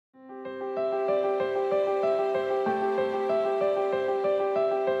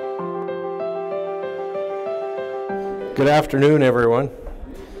Good afternoon, everyone.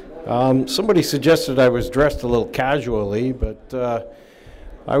 Somebody suggested I was dressed a little casually, but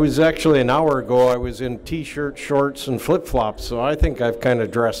I was actually an hour ago, I was in t-shirt, shorts, and flip-flops, so I think I've kind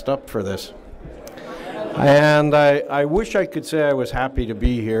of dressed up for this. And I wish I could say I was happy to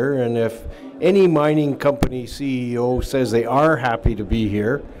be here, and if any mining company CEO says they are happy to be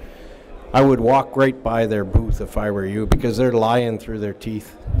here, I would walk right by their booth if I were you, because they're lying through their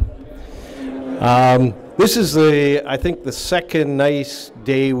teeth. This is I think the second nice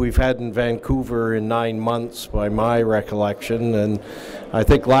day we've had in Vancouver in 9 months by my recollection, and I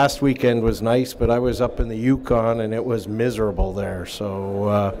think last weekend was nice, but I was up in the Yukon and it was miserable there.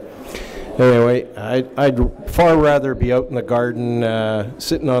 So anyway, I'd far rather be out in the garden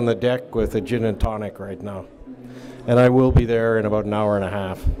sitting on the deck with a gin and tonic right now. And I will be there in about an hour and a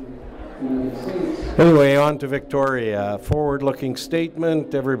half. Anyway, on to Victoria. Forward-looking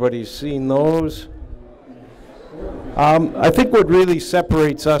statement, everybody's seen those. I think what really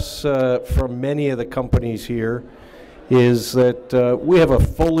separates us from many of the companies here is that we have a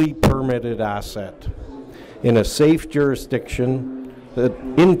fully permitted asset in a safe jurisdiction that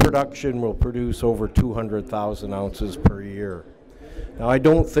in production will produce over 200,000 ounces per year. Now, I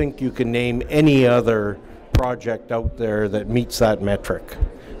don't think you can name any other project out there that meets that metric.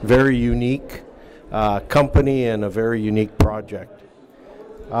 Very unique company and a very unique project.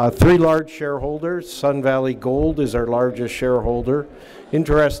 Three large shareholders. Sun Valley Gold is our largest shareholder.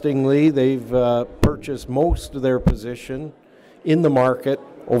 Interestingly, they've purchased most of their position in the market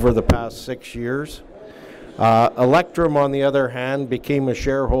over the past 6 years. Electrum, on the other hand, became a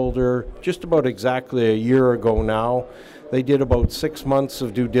shareholder just about exactly a year ago now. They did about 6 months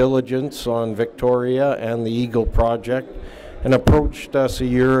of due diligence on Victoria and the Eagle project and approached us a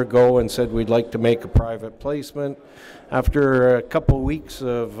year ago and said we'd like to make a private placement. After a couple weeks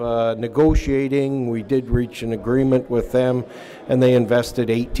of negotiating, we did reach an agreement with them, and they invested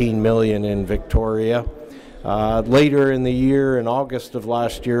 $18 million in Victoria. Later in the year, in August of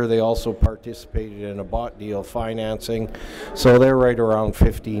last year, they also participated in a bought deal financing, so they're right around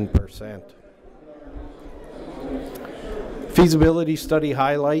 15%. Feasibility study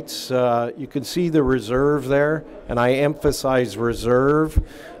highlights, you can see the reserve there, and I emphasize reserve.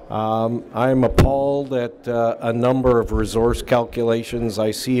 I'm appalled at a number of resource calculations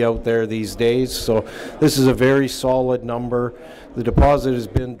I see out there these days, so this is a very solid number. The deposit has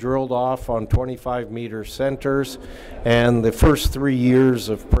been drilled off on 25-meter centers, and the first 3 years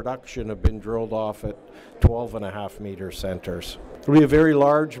of production have been drilled off at 12.5-meter centers. It'll be a very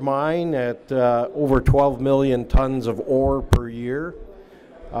large mine at over 12 million tons of ore per year.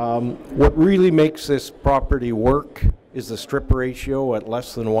 What really makes this property work is the strip ratio at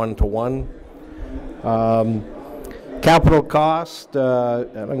less than 1:1. Capital cost,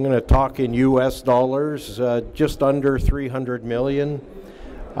 and I'm going to talk in US dollars, just under $300 million.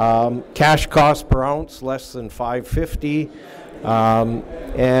 Cash cost per ounce, less than $550.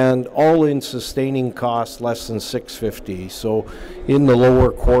 And all-in sustaining costs less than $650, so in the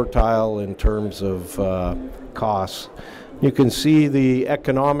lower quartile in terms of costs. You can see the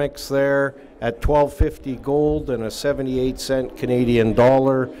economics there at $12.50 gold and a 78-cent Canadian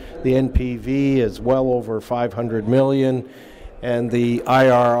dollar. The NPV is well over $500 million, and the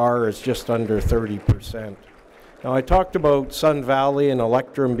IRR is just under 30%. Now, I talked about Sun Valley and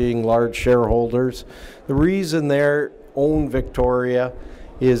Electrum being large shareholders. The reason they're own Victoria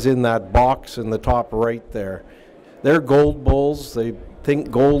is in that box in the top right there. They're gold bulls. They think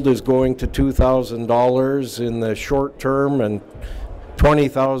gold is going to $2,000 in the short term and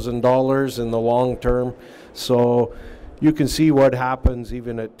 $20,000 in the long term. So you can see what happens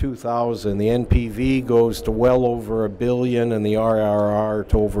even at 2,000. The NPV goes to well over $1 billion and the IRR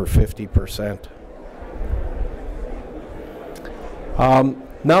to over 50%.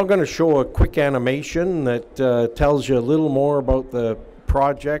 Now I'm going to show a quick animation that tells you a little more about the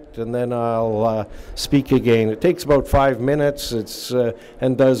project, and then I'll speak again. It takes about 5 minutes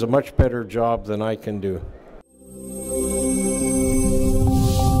and does a much better job than I can do.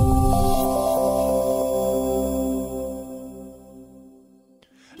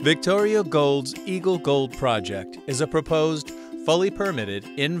 Victoria Gold's Eagle Gold Project is a proposed, fully permitted,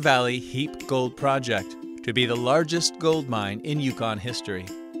 in-valley heap gold project to be the largest gold mine in Yukon history.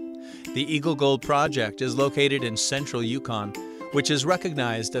 The Eagle Gold Project is located in central Yukon, which is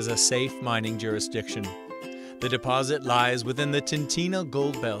recognized as a safe mining jurisdiction. The deposit lies within the Tintina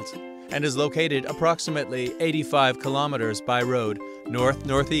Gold Belt and is located approximately 85 kilometers by road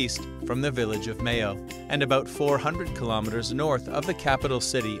north-northeast from the village of Mayo and about 400 kilometers north of the capital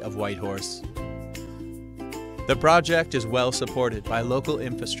city of Whitehorse. The project is well supported by local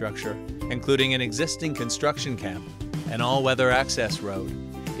infrastructure, including an existing construction camp an all-weather access road,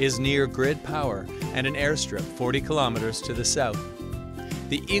 is near grid power and an airstrip 40 kilometers to the south.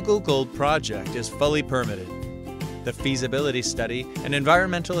 The Eagle Gold Project is fully permitted. The feasibility study and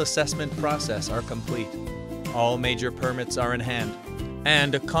environmental assessment process are complete. All major permits are in hand,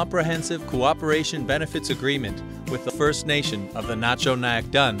 and a comprehensive cooperation benefits agreement with the First Nation of the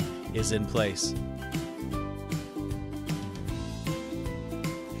Nacho-Nayak-Dun is in place.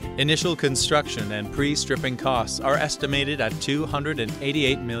 Initial construction and pre-stripping costs are estimated at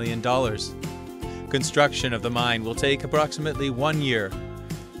 $288 million. Construction of the mine will take approximately 1 year.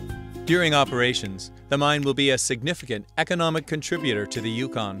 During operations, the mine will be a significant economic contributor to the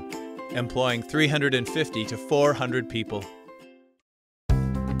Yukon, employing 350 to 400 people.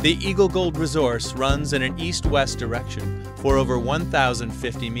 The Eagle Gold resource runs in an east-west direction for over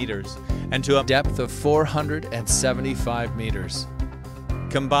 1,050 meters and to a depth of 475 meters.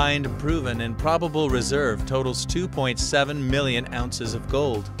 Combined proven and probable reserve totals 2.7 million ounces of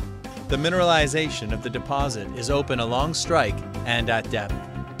gold. The mineralization of the deposit is open along strike and at depth.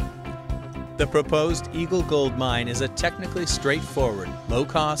 The proposed Eagle Gold mine is a technically straightforward,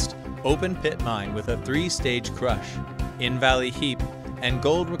 low-cost, open-pit mine with a 3-stage crush, in-valley heap, and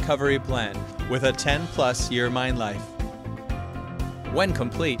gold recovery plant with a 10-plus year mine life. When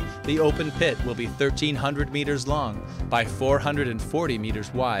complete, the open pit will be 1,300 meters long by 440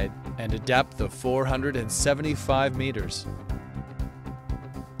 meters wide and a depth of 475 meters.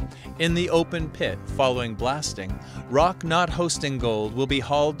 In the open pit, following blasting, rock not hosting gold will be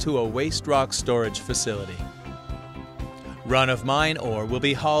hauled to a waste rock storage facility. Run-of-mine ore will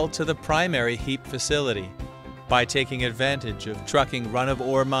be hauled to the primary heap facility. By taking advantage of trucking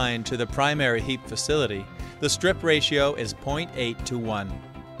run-of-ore mine to the primary heap facility, the strip ratio is 0.8 to 1.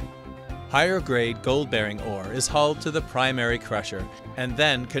 Higher-grade gold-bearing ore is hauled to the primary crusher and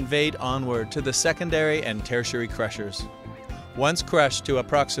then conveyed onward to the secondary and tertiary crushers. Once crushed to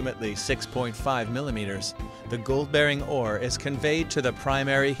approximately 6.5 millimeters, the gold-bearing ore is conveyed to the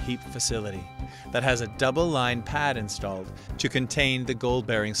primary heap facility that has a double-line pad installed to contain the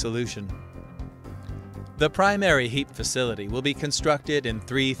gold-bearing solution. The primary heap facility will be constructed in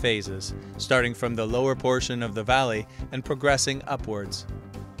 3 phases, starting from the lower portion of the valley and progressing upwards.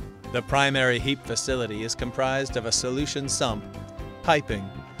 The primary heap facility is comprised of a solution sump, piping,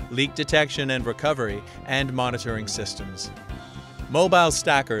 leak detection and recovery, and monitoring systems. Mobile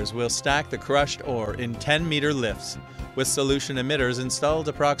stackers will stack the crushed ore in 10-meter lifts, with solution emitters installed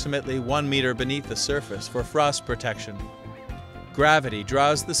approximately 1 meter beneath the surface for frost protection. Gravity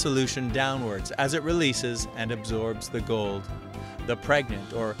draws the solution downwards as it releases and absorbs the gold. The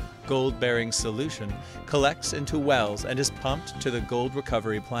pregnant or gold-bearing solution collects into wells and is pumped to the gold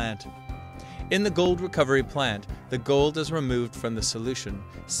recovery plant. In the gold recovery plant, the gold is removed from the solution,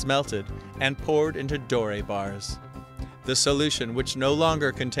 smelted, and poured into doré bars. The solution, which no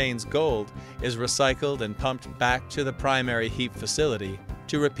longer contains gold, is recycled and pumped back to the primary heap facility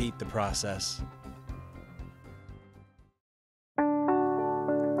to repeat the process.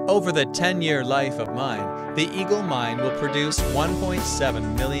 Over the 10-year life of mine, the Eagle Mine will produce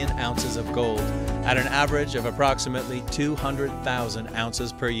 1.7 million ounces of gold at an average of approximately 200,000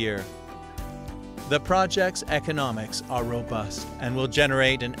 ounces per year. The project's economics are robust and will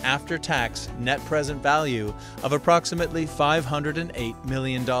generate an after-tax net present value of approximately $508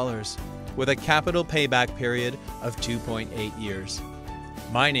 million, with a capital payback period of 2.8 years.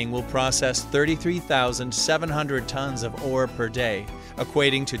 Mining will process 33,700 tons of ore per day,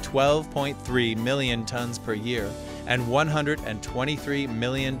 equating to 12.3 million tons per year and 123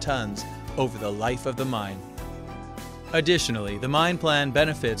 million tons over the life of the mine. Additionally, the mine plan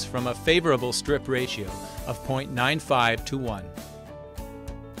benefits from a favorable strip ratio of 0.95 to 1.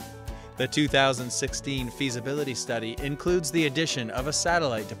 The 2016 feasibility study includes the addition of a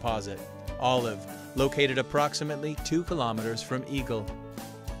satellite deposit, Olive, located approximately 2 kilometers from Eagle.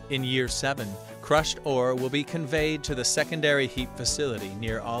 In Year 7, crushed ore will be conveyed to the secondary heap facility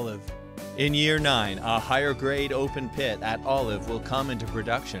near Olive. In Year 9, a higher-grade open pit at Olive will come into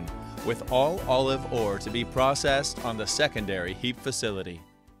production, with all olive ore to be processed on the secondary heap facility.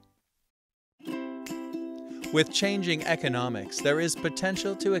 With changing economics, there is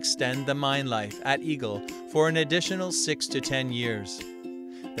potential to extend the mine life at Eagle for an additional 6 to 10 years.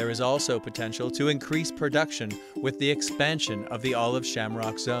 There is also potential to increase production with the expansion of the Olive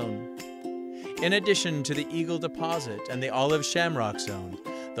Shamrock Zone. In addition to the Eagle deposit and the Olive Shamrock Zone,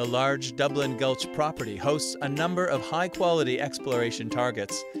 the large Dublin Gulch property hosts a number of high-quality exploration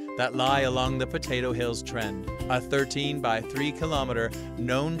targets that lie along the Potato Hills Trend, a 13 by 3 kilometer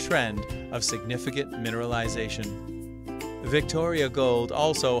known trend of significant mineralization. Victoria Gold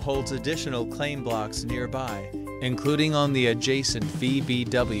also holds additional claim blocks nearby, including on the adjacent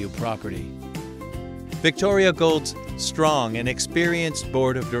VBW property. Victoria Gold's strong and experienced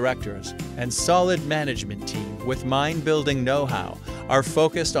board of directors and solid management team with mine-building know-how are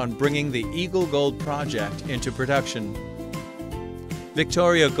focused on bringing the Eagle Gold project into production.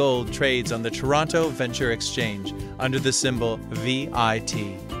 Victoria Gold trades on the Toronto Venture Exchange under the symbol VIT.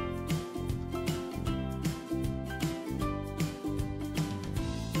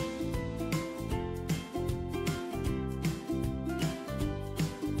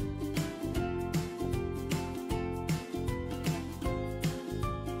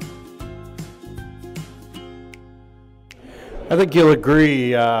 I think you'll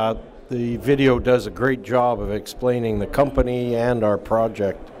agree the video does a great job of explaining the company and our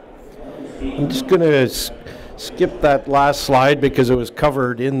project. I'm just going to skip that last slide because it was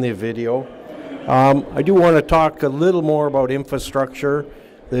covered in the video. I do want to talk a little more about infrastructure.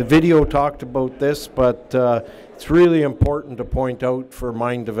 The video talked about this, but it's really important to point out for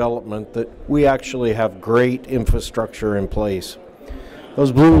mine development that we actually have great infrastructure in place.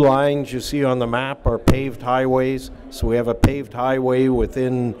 Those blue lines you see on the map are paved highways, so we have a paved highway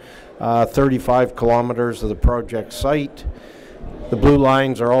within 35 kilometers of the project site. The blue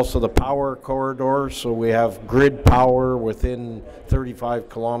lines are also the power corridor, so we have grid power within 35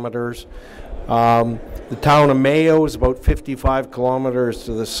 kilometers. The town of Mayo is about 55 kilometers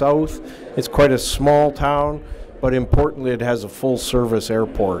to the south. It's quite a small town, but importantly it has a full service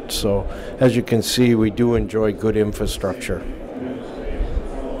airport, so as you can see we do enjoy good infrastructure.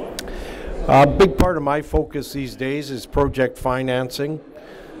 A big part of my focus these days is project financing.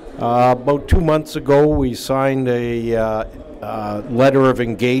 About 2 months ago, we signed a letter of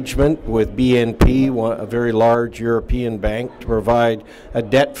engagement with BNP, a very large European bank, to provide a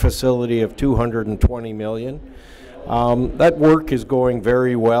debt facility of $220 million. That work is going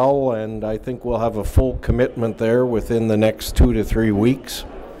very well, and I think we'll have a full commitment there within the next 2 to 3 weeks.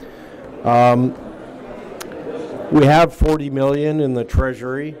 We have $40 million in the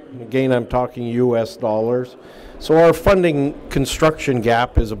treasury. Again, I'm talking US dollars. So our funding construction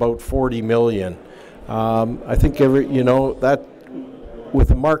gap is about $40 million. I think that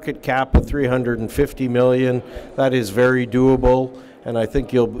with a market cap of $350 million, that is very doable. And I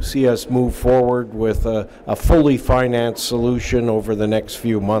think you'll see us move forward with a fully financed solution over the next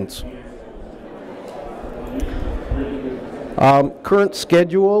few months. Current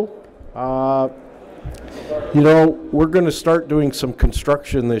schedule. We're going to start doing some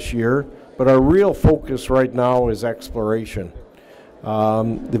construction this year, but our real focus right now is exploration.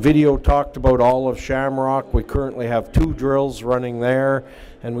 The video talked about all of Shamrock. We currently have 2 drills running there,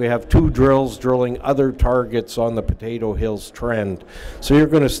 and we have 2 drills drilling other targets on the Potato Hills trend. So you're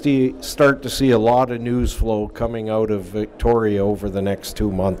going to start to see a lot of news flow coming out of Victoria over the next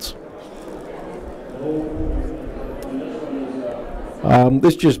 2 months.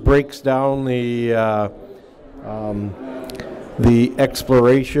 This just breaks down the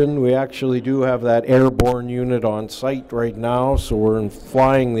exploration. We actually do have that airborne unit on site right now, so we're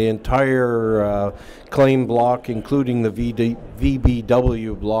flying the entire claim block, including the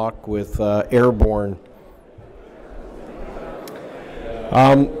VBW block with airborne.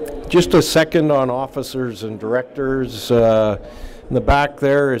 Just a second on officers and directors. In the back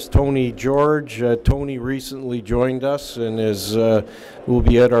there is Tony George. Tony recently joined us and will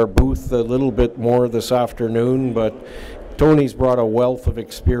be at our booth a little bit more this afternoon, but Tony's brought a wealth of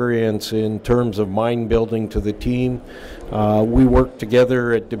experience in terms of mine building to the team. We worked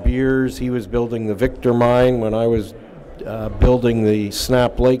together at De Beers. He was building the Victor mine when I was building the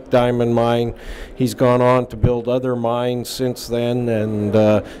Snap Lake diamond mine. He's gone on to build other mines since then and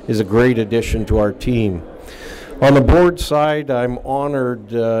is a great addition to our team. On the board side, I'm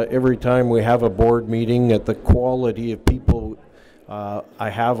honored every time we have a board meeting at the quality of people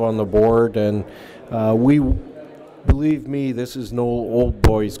I have on the board, and believe me, this is no old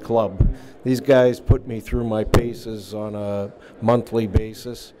boys club. These guys put me through my paces on a monthly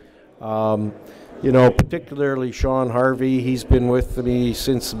basis. Particularly Sean Harvey, he's been with me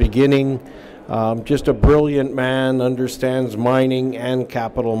since the beginning. Just a brilliant man, understands mining and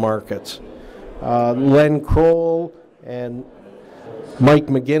capital markets. Len Kroll and Mike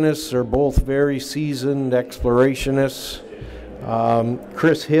McGinnis are both very seasoned explorationists.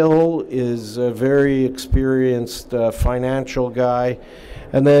 Chris Hill is a very experienced financial guy.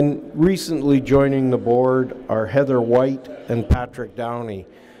 And then recently joining the board are Heather White and Patrick Downey.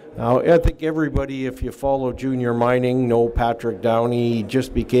 Now, I think everybody, if you follow junior mining, know Patrick Downey. He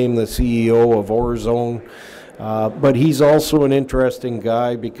just became the CEO of Orezone. But he's also an interesting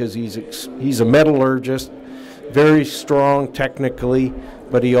guy because he's a metallurgist. very strong technically,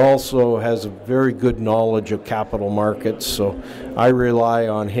 but he also has a very good knowledge of capital markets, so I rely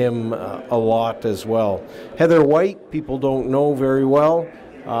on him a lot as well. Heather White, people don't know very well.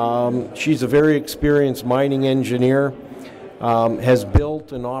 She's a very experienced mining engineer, has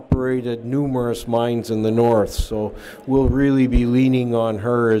built and operated numerous mines in the north, so we'll really be leaning on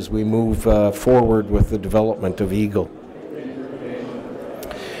her as we move forward with the development of Eagle.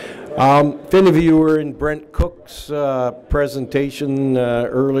 If any of you were in Brent Cook's presentation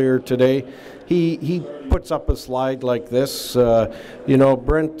earlier today, he puts up a slide like this. You know,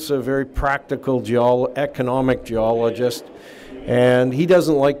 Brent's a very practical economic geologist, and he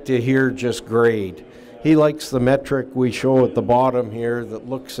doesn't like to hear just grade. He likes the metric we show at the bottom here that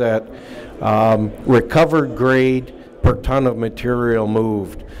looks at recovered grade per ton of material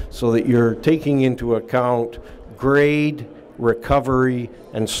moved, so that you're taking into account grade, recovery,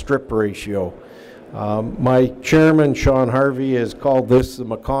 and strip ratio. My chairman, Sean Harvey, has called this the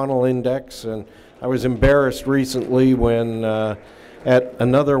McConnell Index, and I was embarrassed recently when at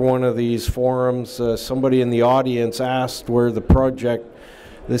another one of these forums, somebody in the audience asked where the project,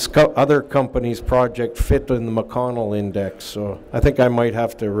 this other company's project, fit in the McConnell Index, so I think I might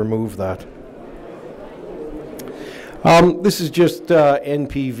have to remove that. This is just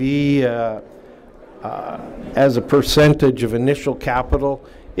NPV as a percentage of initial capital.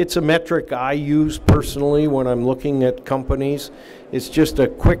 It's a metric I use personally when I'm looking at companies. It's just a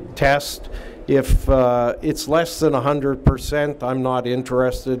quick test. If it's less than 100%, I'm not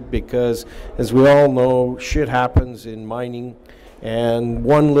interested, because as we all know, shit happens in mining, and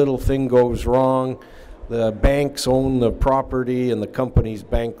one little thing goes wrong, the banks own the property and the company's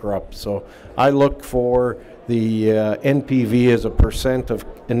bankrupt. So I look for the NPV as a percent of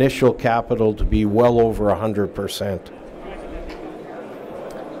initial capital to be well over 100%.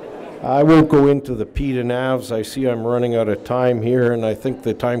 I won't go into the P to NAVs. I see I'm running out of time here, and I think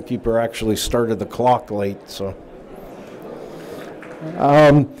the timekeeper actually started the clock late. So,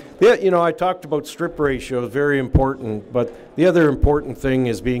 yeah, you know, I talked about strip ratio, very important, but the other important thing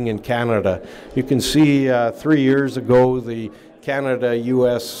is being in Canada. You can see 3 years ago, the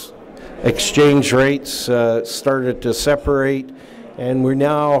Canada-US exchange rates started to separate, and we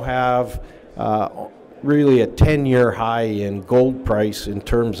now have really a 10-year high in gold price in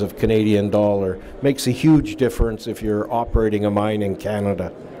terms of Canadian dollar. Makes a huge difference if you're operating a mine in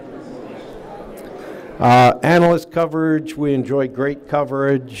Canada. Analyst coverage, we enjoy great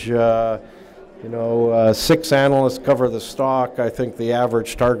coverage. You know, 6 analysts cover the stock. I think the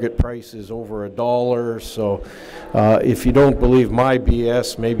average target price is over $1. So if you don't believe my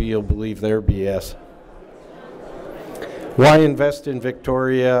BS, maybe you'll believe their BS. Why invest in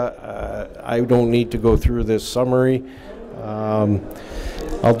Victoria? I don't need to go through this summary.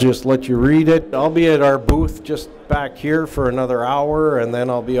 I'll just let you read it. I'll be at our booth just back here for another hour, and then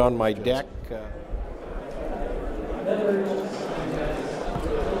I'll be on my deck.